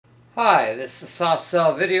Hi, this is Soft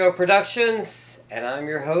Cell Video Productions, and I'm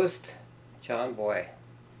your host, John Boy.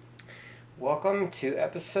 Welcome to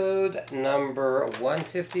episode number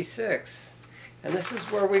 156, and this is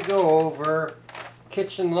where we go over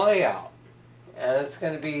kitchen layout, and it's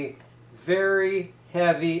going to be very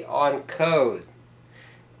heavy on code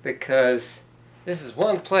because this is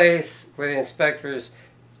one place where the inspectors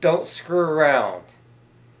don't screw around.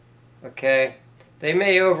 Okay, they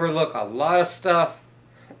may overlook a lot of stuff.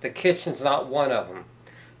 The kitchen's not one of them.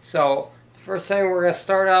 So the first thing we're going to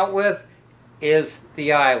start out with is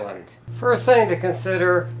the island. First thing to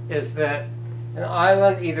consider is that an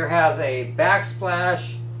island either has a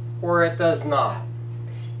backsplash or it does not.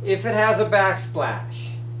 If it has a backsplash,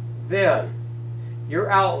 then your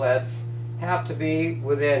outlets have to be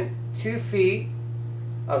within 2 feet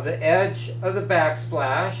of the edge of the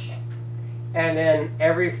backsplash and then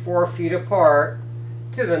every 4 feet apart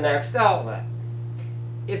to the next outlet.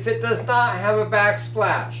 If it does not have a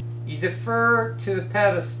backsplash, you defer to the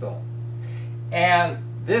pedestal. And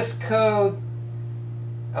this code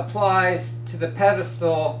applies to the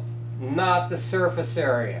pedestal, not the surface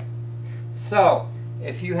area. So,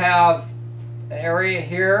 if you have an area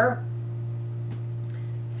here,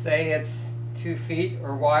 say it's 2 feet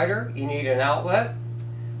or wider, you need an outlet.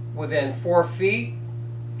 Within 4 feet,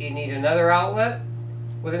 you need another outlet.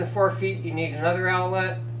 Within 4 feet, you need another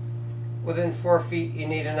outlet. Within 4 feet, you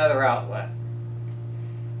need another outlet.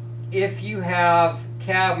 If you have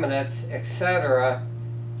cabinets, etc.,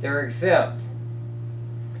 they're exempt.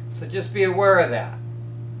 So just be aware of that.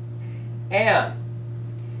 And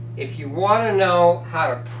if you want to know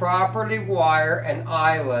how to properly wire an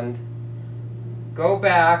island, go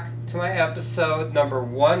back to my episode number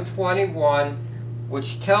 121,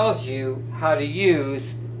 which tells you how to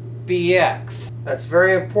use BX. That's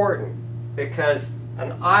very important because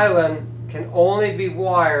an island can only be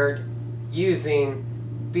wired using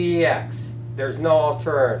BX. There's no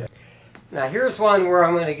alternative. Now here's one where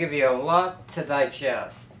I'm going to give you a lot to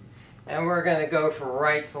digest. And we're going to go from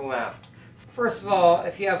right to left. First of all,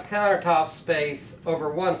 if you have countertop space over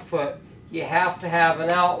 1 foot, you have to have an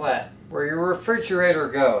outlet. Where your refrigerator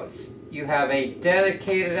goes, you have a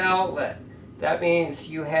dedicated outlet. That means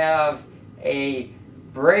you have a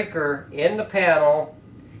breaker in the panel,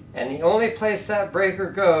 and the only place that breaker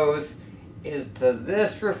goes is to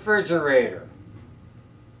this refrigerator.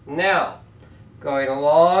 Now, going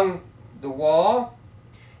along the wall,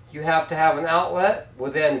 you have to have an outlet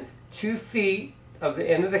within 2 feet of the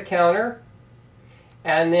end of the counter,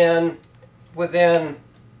 and then within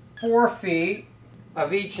 4 feet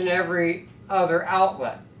of each and every other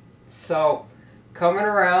outlet. So, coming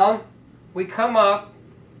around, we come up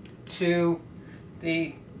to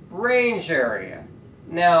the range area.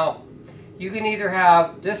 Now, you can either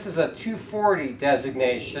have, this is a 240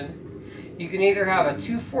 designation, you can either have a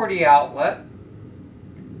 240 outlet,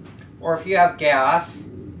 or if you have gas,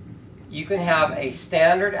 you can have a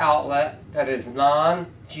standard outlet that is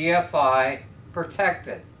non-GFI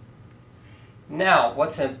protected. Now,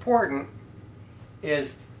 what's important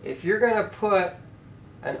is if you're going to put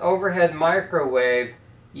an overhead microwave,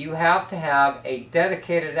 you have to have a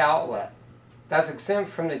dedicated outlet. That's exempt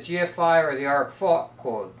from the GFI or the ARC fault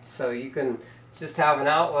code. So you can just have an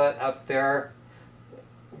outlet up there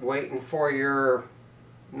waiting for your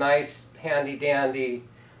nice handy dandy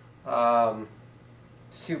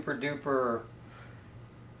super duper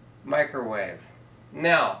microwave.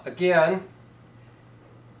 Now again,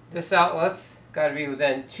 this outlet's got to be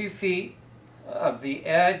within 2 feet of the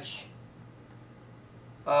edge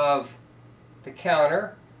of the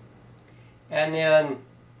counter, and then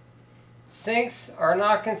sinks are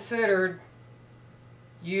not considered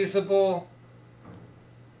usable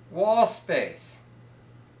wall space.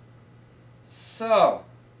 So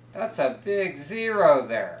that's a big zero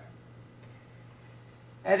there.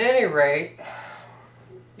 At any rate,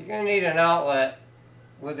 you're going to need an outlet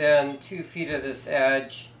within 2 feet of this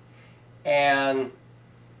edge, and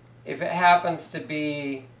if it happens to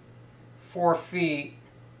be 4 feet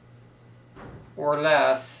or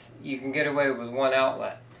less, you can get away with one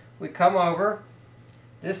outlet. We come over,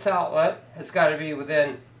 this outlet has got to be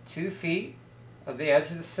within 2 feet of the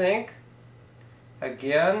edge of the sink.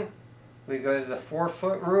 Again, we go to the 4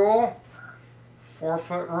 foot rule, 4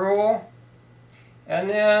 foot rule, and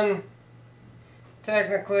then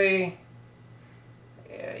technically,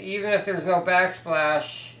 even if there's no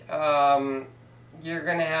backsplash, you're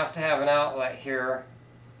going to have an outlet here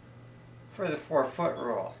for the 4 foot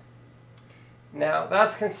rule. Now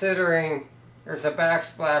that's considering there's a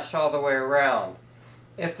backsplash all the way around.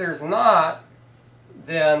 If there's not,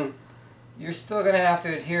 then you're still going to have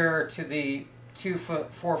to adhere to the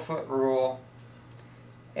 2-foot, 4-foot rule,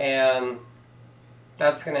 and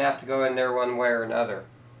that's going to have to go in there one way or another.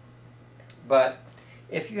 But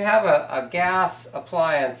if you have a gas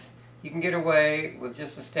appliance, you can get away with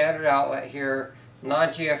just a standard outlet here,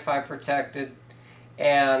 non-GFI protected,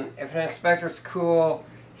 and if an inspector's cool,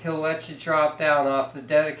 he'll let you drop down off the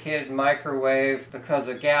dedicated microwave, because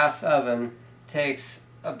a gas oven takes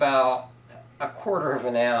about 1/4 of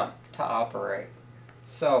an amp to operate.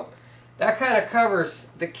 So that kind of covers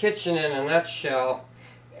the kitchen in a nutshell.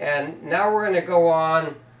 And now we're going to go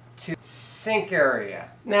on to sink area.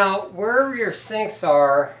 Now, wherever your sinks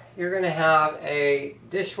are, you're going to have a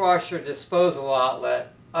dishwasher disposal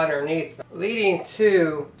outlet underneath them, leading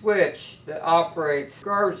to a switch that operates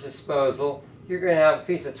garbage disposal. You're going to have a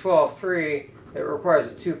piece of 12-3 that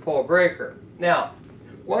requires a 2-pole breaker. Now,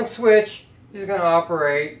 one switch is going to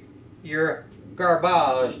operate your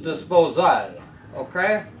garbage disposal,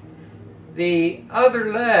 okay? The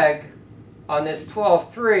other leg on this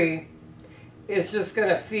 12-3 is just going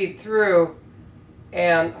to feed through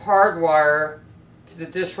and hardwire to the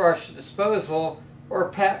dishwasher disposal, or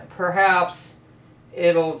perhaps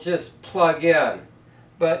it'll just plug in.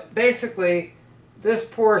 But basically, this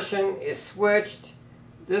portion is switched,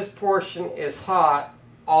 this portion is hot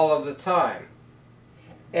all of the time.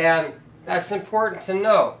 And that's important to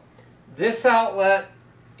know. This outlet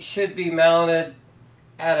should be mounted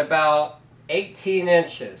at about 18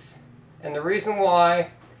 inches. And the reason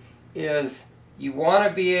why is you want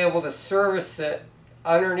to be able to service it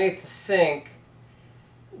underneath the sink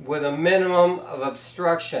with a minimum of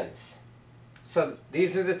obstructions. So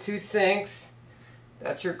these are the two sinks.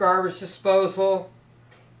 That's your garbage disposal,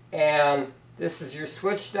 and this is your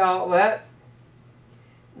switched outlet.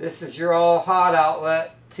 This is your all hot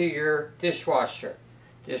outlet to your dishwasher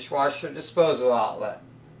disposal outlet.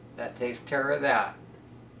 That takes care of that.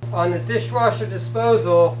 On the dishwasher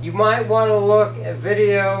disposal, you might want to look at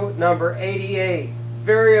video number 88.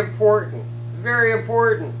 Very important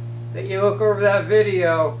that you look over that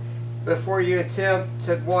video before you attempt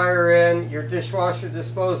to wire in your dishwasher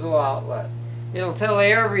disposal outlet. It'll tell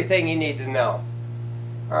you everything you need to know.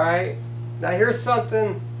 Alright? Now here's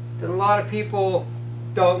something that a lot of people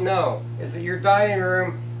don't know, is that your dining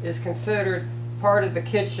room is considered part of the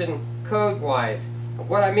kitchen code-wise.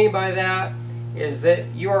 What I mean by that is that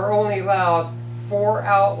you are only allowed 4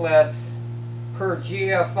 outlets per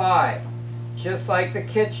GFI, just like the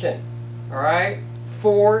kitchen. Alright?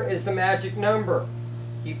 4 is the magic number.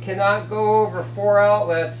 You cannot go over 4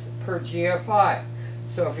 outlets per GFI.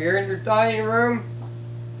 So if you're in your dining room,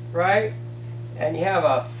 right, and you have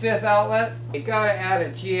a 5th outlet, you gotta add a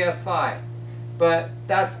GFI. But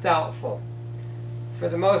that's doubtful. For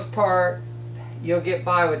the most part, you'll get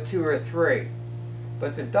by with 2 or 3.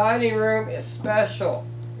 But the dining room is special.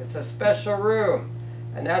 It's a special room.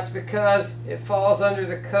 And that's because it falls under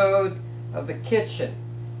the code of the kitchen.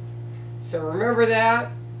 So remember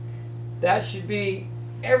that. That should be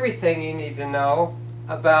everything you need to know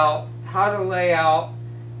about how to lay out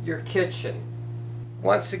your kitchen.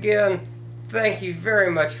 Once again, thank you very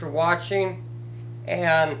much for watching,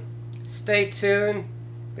 and stay tuned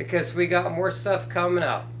because we got more stuff coming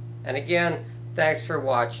up. And again, thanks for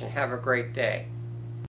watching. Have a great day.